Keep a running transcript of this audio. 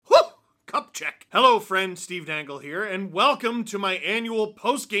Cup Check. Hello friend, Steve Dangle here, and welcome to my annual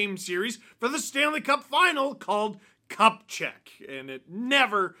post-game series for the Stanley Cup Final called Cup Check. And it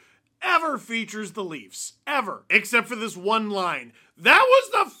never, ever features the Leafs. Ever. Except for this one line. That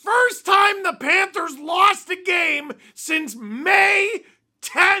was the first time the Panthers lost a game since May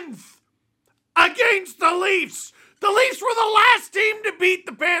 10th against the Leafs. The Leafs were the last team to beat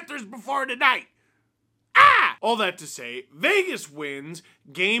the Panthers before tonight. All that to say, Vegas wins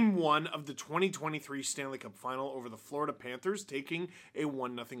Game 1 of the 2023 Stanley Cup Final over the Florida Panthers, taking a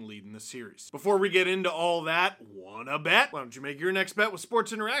 1-0 lead in the series. Before we get into all that, wanna bet? Why don't you make your next bet with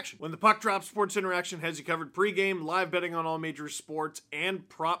Sports Interaction? When the puck drops, Sports Interaction has you covered pregame, live betting on all major sports, and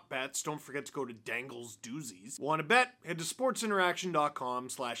prop bets. Don't forget to go to Dangle's Doozies. Wanna bet? Head to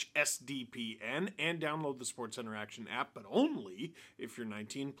sportsinteraction.com/SDPN and download the Sports Interaction app, but only if you're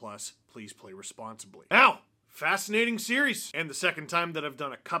 19 plus. Please play responsibly. Now, fascinating series, and the second time that I've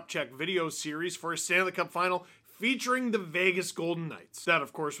done a Cup Check video series for a Stanley Cup Final featuring the Vegas Golden Knights. That,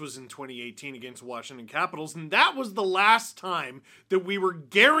 of course, was in 2018 against the Washington Capitals, and that was the last time that we were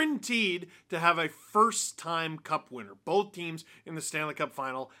guaranteed to have a first-time Cup winner. Both teams in the Stanley Cup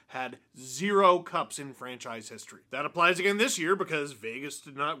Final had 0 cups in franchise history. That applies again this year because Vegas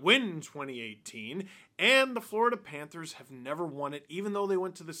did not win in 2018, and the Florida Panthers have never won it, even though they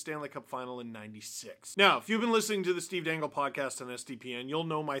went to the Stanley Cup Final in '96. Now, if you've been listening to the Steve Dangle podcast on SDPN, you'll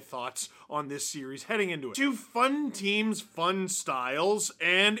know my thoughts on this series heading into it. 2 fun teams, fun styles,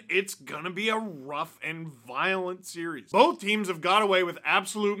 and it's gonna be a rough and violent series. Both teams have got away with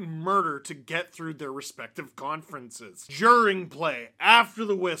absolute murder to get through their respective conferences. During play, after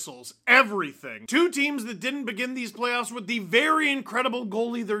the whistles, everything. 2 teams that didn't begin these playoffs with the very incredible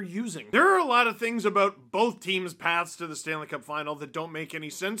goalie they're using. There are a lot of things about both teams' paths to the Stanley Cup Final that don't make any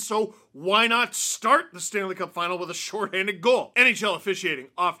sense, so why not start the Stanley Cup Final with a shorthanded goal? NHL officiating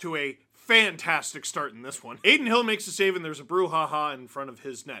off to a fantastic start in this one. Adin Hill makes a save and there's a brouhaha in front of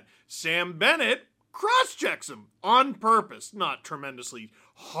his net. Sam Bennett cross-checks him on purpose. Not tremendously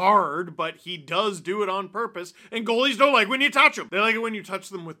hard, but he does do it on purpose, and goalies don't like when you touch them. They like it when you touch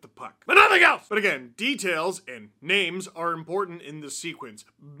them with the puck. But nothing else! But again, details and names are important in this sequence.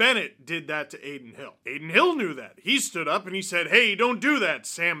 Bennett did that to Adin Hill. Adin Hill knew that. He stood up and he said, "Hey, don't do that,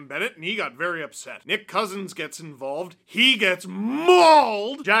 Sam Bennett," and he got very upset. Nick Cousins gets involved. He gets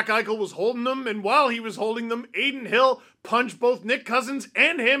mauled! Jack Eichel was holding them, and while he was holding them, Adin Hill punched both Nick Cousins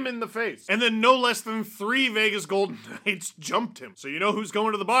and him in the face. And then no less than 3 Vegas Golden Knights jumped him. So you know who's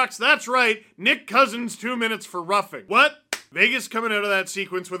going to the box? That's right, Nick Cousins 2 minutes for roughing. What? Vegas coming out of that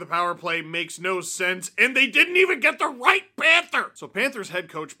sequence with a power play makes no sense, and they didn't even get the right Panther! So Panthers head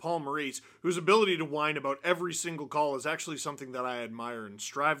coach Paul Maurice, whose ability to whine about every single call is actually something that I admire and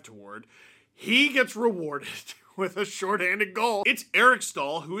strive toward, he gets rewarded with a shorthanded goal. It's Eric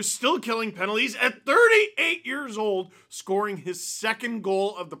Staal, who is still killing penalties at 38 years old, scoring his second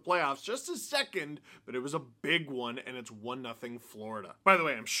goal of the playoffs. Just a second, but it was a big one, and it's 1-0 Florida. By the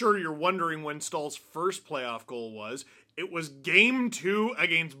way, I'm sure you're wondering when Staal's first playoff goal was. It was Game 2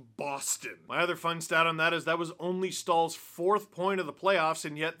 against Boston. My other fun stat on that is that was only Staal's 4th point of the playoffs,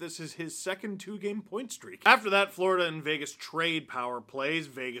 and yet this is his second 2-game point streak. After that, Florida and Vegas trade power plays.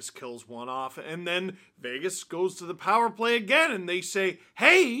 Vegas kills one off, and then Vegas goes to the power play again, and they say,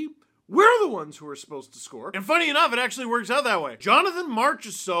 "Hey, we're the ones who are supposed to score." And funny enough, it actually works out that way. Jonathan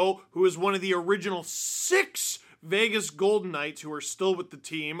Marchessault, who is one of the original 6 Vegas Golden Knights who are still with the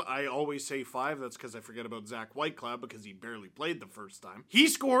team. I always say 5. That's because I forget about Zach Whitecloud because he barely played the first time. He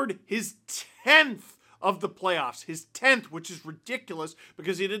scored his 10th of the playoffs. His 10th, which is ridiculous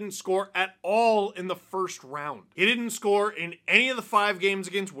because he didn't score at all in the first round. He didn't score in any of the 5 games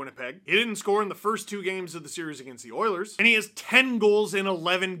against Winnipeg. He didn't score in the first 2 games of the series against the Oilers. And he has 10 goals in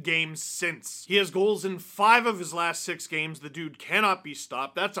 11 games since. He has goals in 5 of his last 6 games. The dude cannot be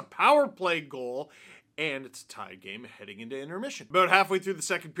stopped. That's a power play goal. And it's a tied game heading into intermission. About halfway through the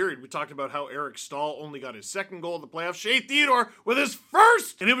second period, we talked about how Eric Staal only got his second goal of the playoffs. Shea Theodore with his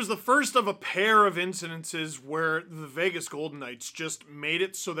first! And it was the first of a pair of incidences where the Vegas Golden Knights just made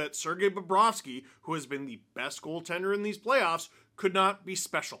it so that Sergei Bobrovsky, who has been the best goaltender in these playoffs, could not be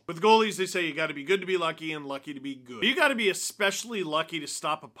special. With goalies, they say you gotta be good to be lucky and lucky to be good. You gotta be especially lucky to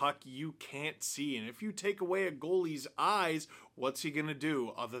stop a puck you can't see. And if you take away a goalie's eyes, what's he gonna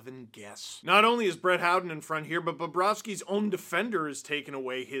do other than guess? Not only is Brett Howden in front here, but Bobrovsky's own defender has taken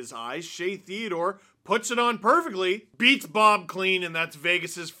away his eyes. Shea Theodore puts it on perfectly, beats Bob clean, and that's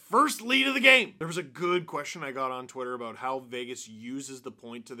Vegas's first lead of the game. There was a good question I got on Twitter about how Vegas uses the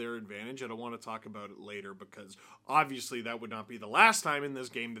point to their advantage, and I want to talk about it later because obviously that would not be the last time in this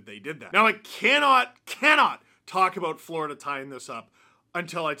game that they did that. Now I cannot talk about Florida tying this up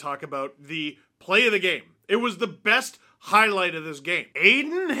until I talk about the play of the game. It was the best highlight of this game.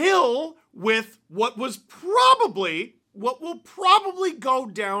 Aiden Hill with what will probably go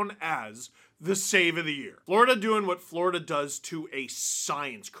down as the save of the year. Florida doing what Florida does to a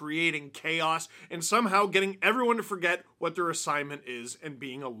science, creating chaos and somehow getting everyone to forget what their assignment is and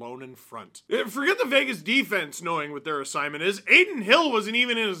being alone in front. Forget the Vegas defense knowing what their assignment is. Aiden Hill wasn't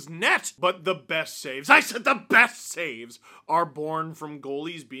even in his net. But the best saves, I said the best saves, are born from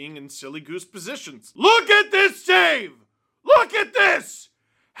goalies being in silly goose positions. Look at this save! Look at this!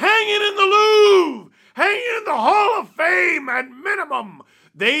 Hanging in the Louvre! Hanging in the Hall of Fame at minimum!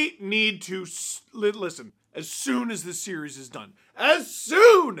 They need to, listen, as soon as this series is done,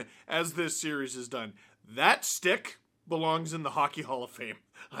 that stick belongs in the Hockey Hall of Fame.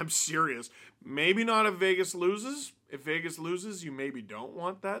 I'm serious. Maybe not if Vegas loses. If Vegas loses, you maybe don't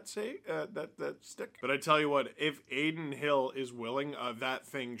want that that stick. But I tell you what, if Aiden Hill is willing, that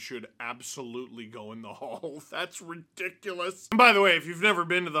thing should absolutely go in the Hall. That's ridiculous. And by the way, if you've never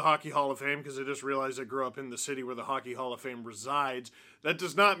been to the Hockey Hall of Fame, because I just realized I grew up in the city where the Hockey Hall of Fame resides, that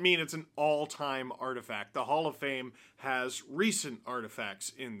does not mean it's an all-time artifact. The Hall of Fame has recent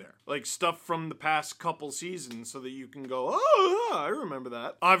artifacts in there, like stuff from the past couple seasons, so that you can go, oh, yeah, I remember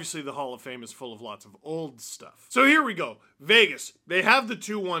that. Obviously, the Hall of Fame is full of lots of old stuff. So here we go. Vegas, they have the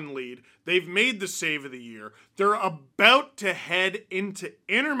 2-1 lead. They've made the save of the year. They're about to head into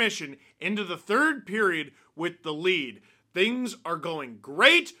intermission, into the third period with the lead. Things are going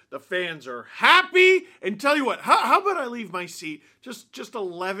great. The fans are happy. And tell you what, how about I leave my seat just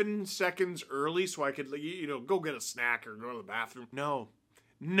 11 seconds early so I could, go get a snack or go to the bathroom?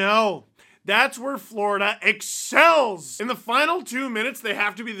 No. That's where Florida excels. In the final 2 minutes, they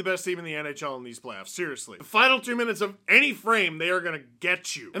have to be the best team in the NHL in these playoffs. Seriously. The final 2 minutes of any frame, they are going to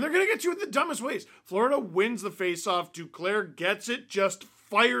get you. And they're going to get you in the dumbest ways. Florida wins the faceoff. Duclair gets it, just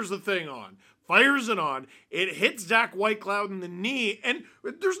fires the thing on. Fires it on. It hits Zach Whitecloud in the knee, and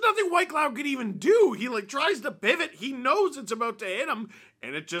there's nothing Whitecloud could even do. He tries to pivot. He knows it's about to hit him,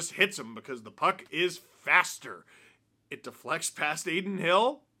 and it just hits him because the puck is faster. It deflects past Aiden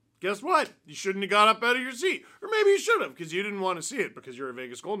Hill. Guess what? You shouldn't have got up out of your seat. Or maybe you should have, because you didn't want to see it, because you're a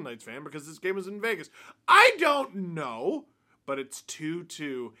Vegas Golden Knights fan, because this game was in Vegas. I don't know. But it's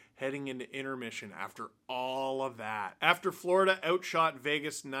 2-2 heading into intermission after all of that. After Florida outshot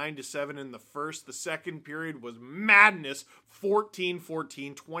Vegas 9-7 in the first, the second period was madness.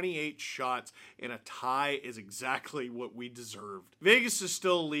 14-14, 28 shots, and a tie is exactly what we deserved. Vegas is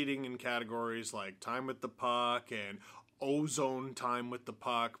still leading in categories like time with the puck and ozone time with the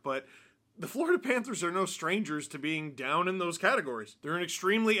puck, but the Florida Panthers are no strangers to being down in those categories. They're an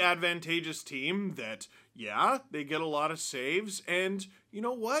extremely advantageous team that, yeah, they get a lot of saves, and you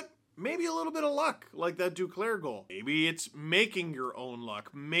know what? Maybe a little bit of luck, like that Duclair goal. Maybe it's making your own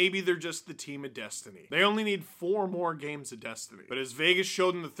luck. Maybe they're just the team of destiny. They only need 4 more games of destiny. But as Vegas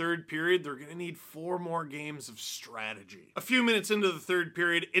showed in the third period, they're going to need 4 more games of strategy. A few minutes into the third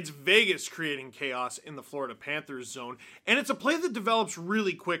period, it's Vegas creating chaos in the Florida Panthers zone, and it's a play that develops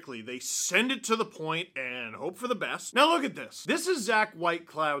really quickly. They send it to the point and hope for the best. Now look at this. This is Zach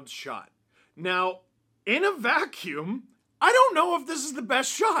Whitecloud's shot. Now, in a vacuum, I don't know if this is the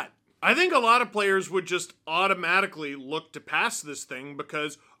best shot. I think a lot of players would just automatically look to pass this thing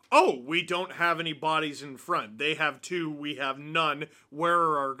because, oh, we don't have any bodies in front. They have 2, we have none. Where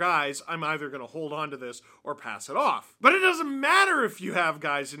are our guys? I'm either going to hold on to this or pass it off. But it doesn't matter if you have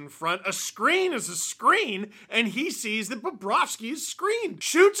guys in front. A screen is a screen, and he sees that Bobrovsky is screened.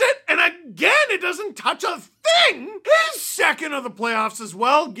 Shoots it, and again, it doesn't touch a thing. His second of the playoffs as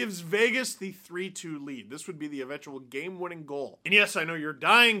well gives Vegas the 3-2 lead. This would be the eventual game-winning goal. And yes, I know you're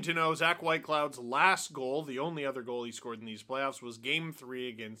dying to know Zach Whitecloud's last goal, the only other goal he scored in these playoffs, was Game 3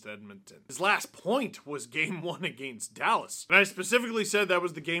 against Edmonton. His last point was Game 1 against Dallas. And I specifically said that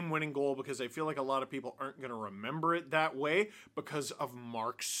was the game-winning goal because I feel like a lot of people aren't going to remember it that way because of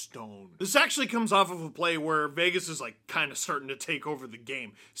Mark Stone. This actually comes off of a play where Vegas is kind of starting to take over the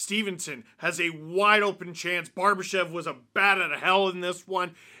game. Stevenson has a wide-open chance. Barbashev was a bat out of hell in this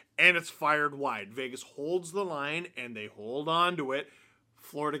one, and it's fired wide. Vegas holds the line, and they hold on to it.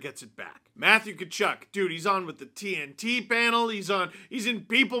 Florida gets it back. Matthew Tkachuk, dude, he's on with the TNT panel. He's in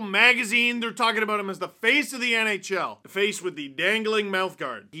People magazine. They're talking about him as the face of the NHL. The face with the dangling mouth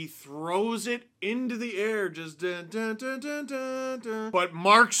guard. He throws it into the air, just dun, dun, dun, dun, dun, dun. But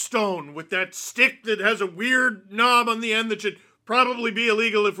Mark Stone, with that stick that has a weird knob on the end that should probably be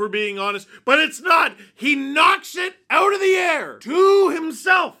illegal if we're being honest, but it's not. He knocks it out of the air to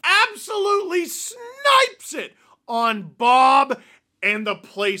himself. Absolutely snipes it on Bob and the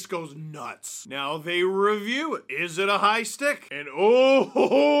place goes nuts. Now they review it. Is it a high stick? And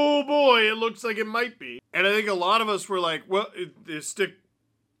oh boy, it looks like it might be. And I think a lot of us were like, well, the stick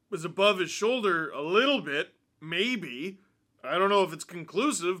was above his shoulder a little bit, maybe. I don't know if it's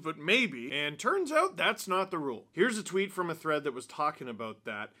conclusive, but maybe. And turns out that's not the rule. Here's a tweet from a thread that was talking about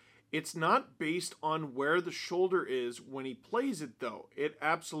that. It's not based on where the shoulder is when he plays it, though. It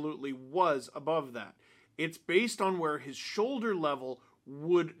absolutely was above that. It's based on where his shoulder level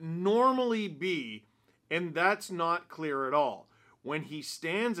would normally be, and that's not clear at all. When he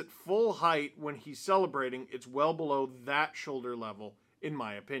stands at full height when he's celebrating, it's well below that shoulder level, in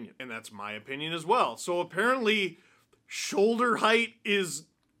my opinion. And that's my opinion as well. So apparently, shoulder height is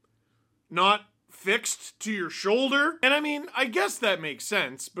not fixed to your shoulder. And I mean, I guess that makes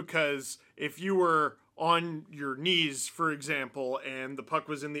sense, because if you were on your knees, for example, and the puck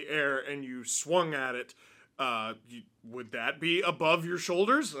was in the air and you swung at it, would that be above your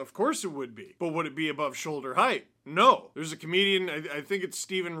shoulders? Of course it would be. But would it be above shoulder height? No. There's a comedian, I think it's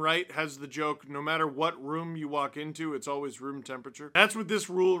Stephen Wright, has the joke, no matter what room you walk into, it's always room temperature. That's what this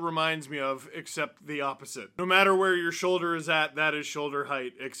rule reminds me of, except the opposite. No matter where your shoulder is at, that is shoulder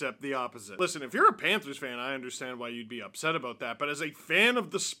height, except the opposite. Listen, if you're a Panthers fan, I understand why you'd be upset about that, but as a fan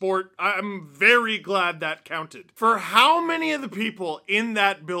of the sport, I'm very glad that counted. For how many of the people in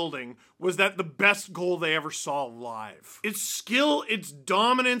that building was that the best goal they ever saw live? It's skill, it's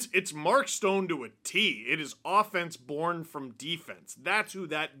dominance, it's Mark Stone to a T. It is offense born from defense. That's who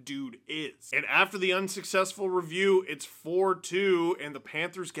that dude is. And after the unsuccessful review, it's 4-2, and the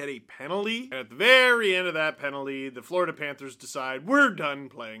Panthers get a penalty. And at the very end of that penalty, the Florida Panthers decide, we're done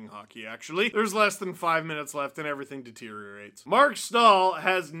playing hockey, actually. There's less than 5 minutes left, and everything deteriorates. Mark Stahl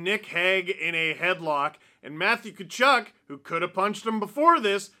has Nick Hague in a headlock, and Matthew Tkachuk, who could have punched him before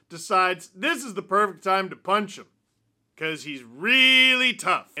this, decides this is the perfect time to punch him, because he's really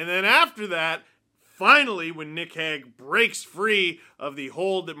tough. And then after that, finally, when Nick Hague breaks free of the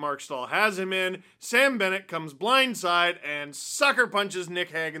hold that Mark Stahl has him in, Sam Bennett comes blindside and sucker punches Nick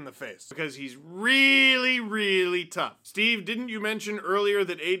Hague in the face, because he's really, really tough. Steve, didn't you mention earlier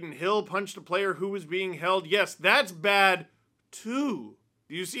that Aiden Hill punched a player who was being held? Yes, that's bad too.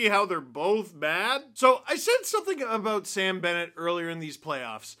 Do you see how they're both bad? So I said something about Sam Bennett earlier in these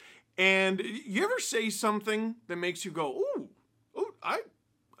playoffs, and you ever say something that makes you go, ooh,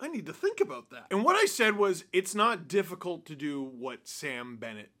 I need to think about that. And what I said was, it's not difficult to do what Sam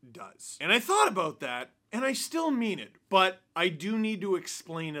Bennett does. And I thought about that, and I still mean it, but I do need to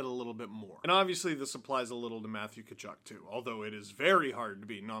explain it a little bit more. And obviously this applies a little to Matthew Tkachuk too, although it is very hard to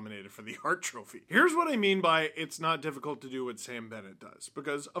be nominated for the Hart Trophy. Here's what I mean by it's not difficult to do what Sam Bennett does,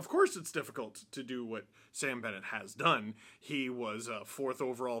 because of course it's difficult to do what Sam Bennett has done. He was a 4th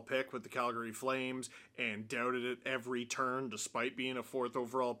overall pick with the Calgary Flames and doubted it every turn despite being a 4th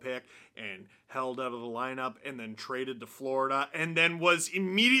overall pick, and held out of the lineup and then traded to Florida, and then was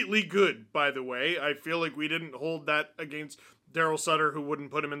immediately good, by the way. I feel like we didn't hold that against Daryl Sutter, who wouldn't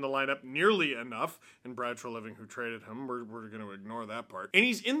put him in the lineup nearly enough, and Brad Treliving, who traded him. We're going to ignore that part. And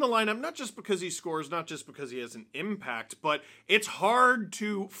he's in the lineup not just because he scores, not just because he has an impact, but it's hard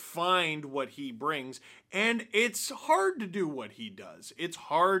to find what he brings, and it's hard to do what he does. It's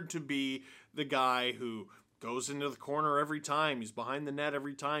hard to be the guy who goes into the corner every time, he's behind the net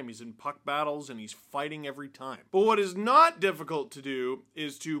every time, he's in puck battles, and he's fighting every time. But what is not difficult to do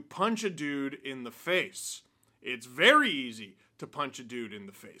is to punch a dude in the face. It's very easy to punch a dude in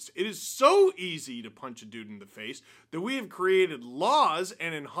the face. It is so easy to punch a dude in the face that we have created laws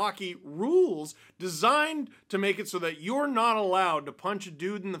and in hockey rules designed to make it so that you're not allowed to punch a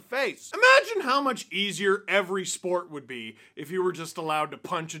dude in the face. Imagine how much easier every sport would be if you were just allowed to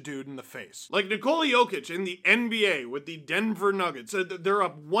punch a dude in the face. Like Nikola Jokic in the NBA with the Denver Nuggets. They're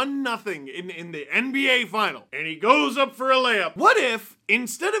up 1-0 in the NBA final, and he goes up for a layup. What if,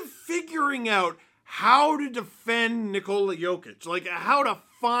 instead of figuring out how to defend Nikola Jokic, like how to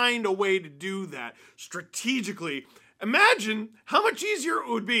find a way to do that strategically, imagine how much easier it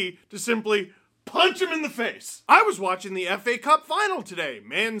would be to simply punch him in the face. I was watching the FA Cup final today.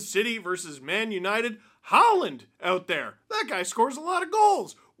 Man City versus Man United. Haaland out there. That guy scores a lot of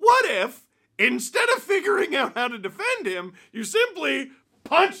goals. What if, instead of figuring out how to defend him, you simply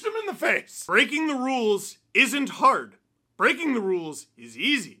punched him in the face? Breaking the rules isn't hard. Breaking the rules is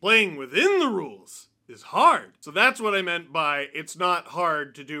easy. Playing within the rules is hard. So that's what I meant by it's not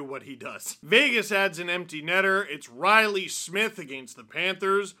hard to do what he does. Vegas adds an empty netter. It's Riley Smith against the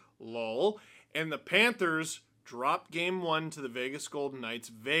Panthers. Lol. And the Panthers dropped game 1 to the Vegas Golden Knights.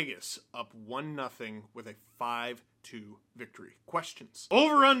 Vegas up 1-0 with a 5-2 victory. Questions.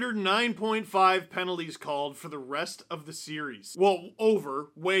 Over under 9.5 penalties called for the rest of the series. Well,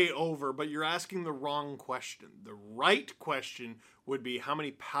 way over, but you're asking the wrong question. The right question would be, how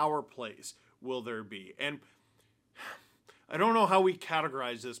many power plays will there be? And I don't know how we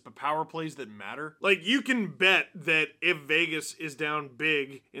categorize this, but power plays that matter. Like, you can bet that if Vegas is down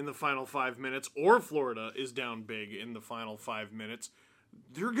big in the final 5 minutes, or Florida is down big in the final 5 minutes,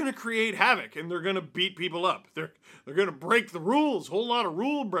 they're going to create havoc and they're going to beat people up. They're going to break the rules. Whole lot of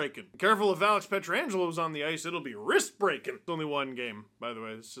rule breaking. Careful if Alex Petrangelo's on the ice, it'll be wrist breaking. It's only one game, by the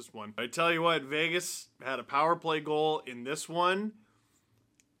way. It's just one. I tell you what, Vegas had a power play goal in this one.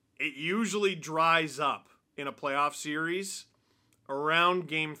 It usually dries up in a playoff series around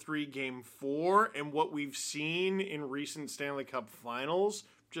game 3, game 4, and what we've seen in recent Stanley Cup finals,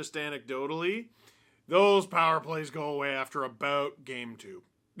 just anecdotally, those power plays go away after about game 2.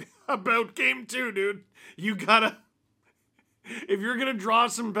 About game 2, dude. You gotta... If you're gonna draw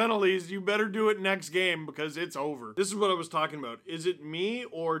some penalties, you better do it next game because it's over. This is what I was talking about. Is it me,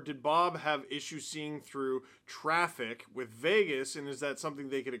 or did Bob have issues seeing through traffic with Vegas, and is that something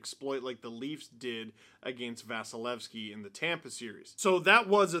they could exploit like the Leafs did against Vasilevsky in the Tampa series? So that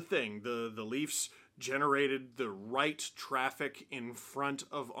was a thing. The Leafs generated the right traffic in front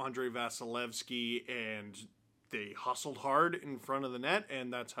of Andrei Vasilevsky, and they hustled hard in front of the net,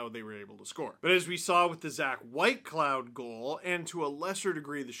 and that's how they were able to score. But as we saw with the Zach Whitecloud goal, and to a lesser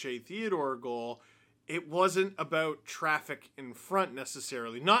degree the Shea Theodore goal, it wasn't about traffic in front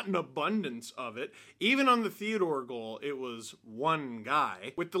necessarily. Not an abundance of it. Even on the Theodore goal, it was one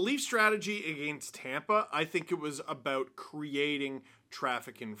guy. With the Leaf strategy against Tampa, I think it was about creating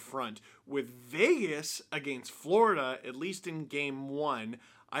traffic in front. With Vegas against Florida, at least in game 1,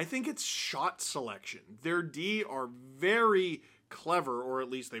 I think it's shot selection. Their D are very clever, or at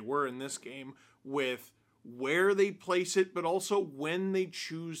least they were in this game, with where they place it, but also when they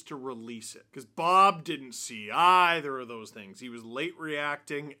choose to release it. Because Bob didn't see either of those things. He was late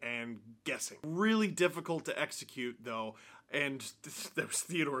reacting and guessing. Really difficult to execute, though. And that was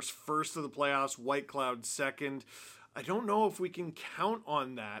Theodore's first of the playoffs, Whitecloud second. I don't know if we can count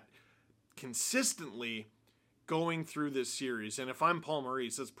on that consistently going through this series. And if I'm Paul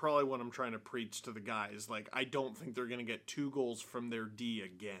Maurice, that's probably what I'm trying to preach to the guys. Like, I don't think they're going to get 2 goals from their D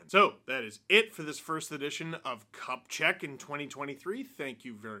again. So that is it for this first edition of Cup Check in 2023. Thank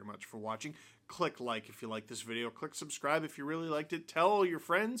you very much for watching. Click like if you like this video. Click subscribe if you really liked it. Tell all your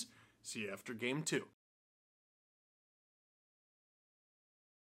friends. See you after game 2.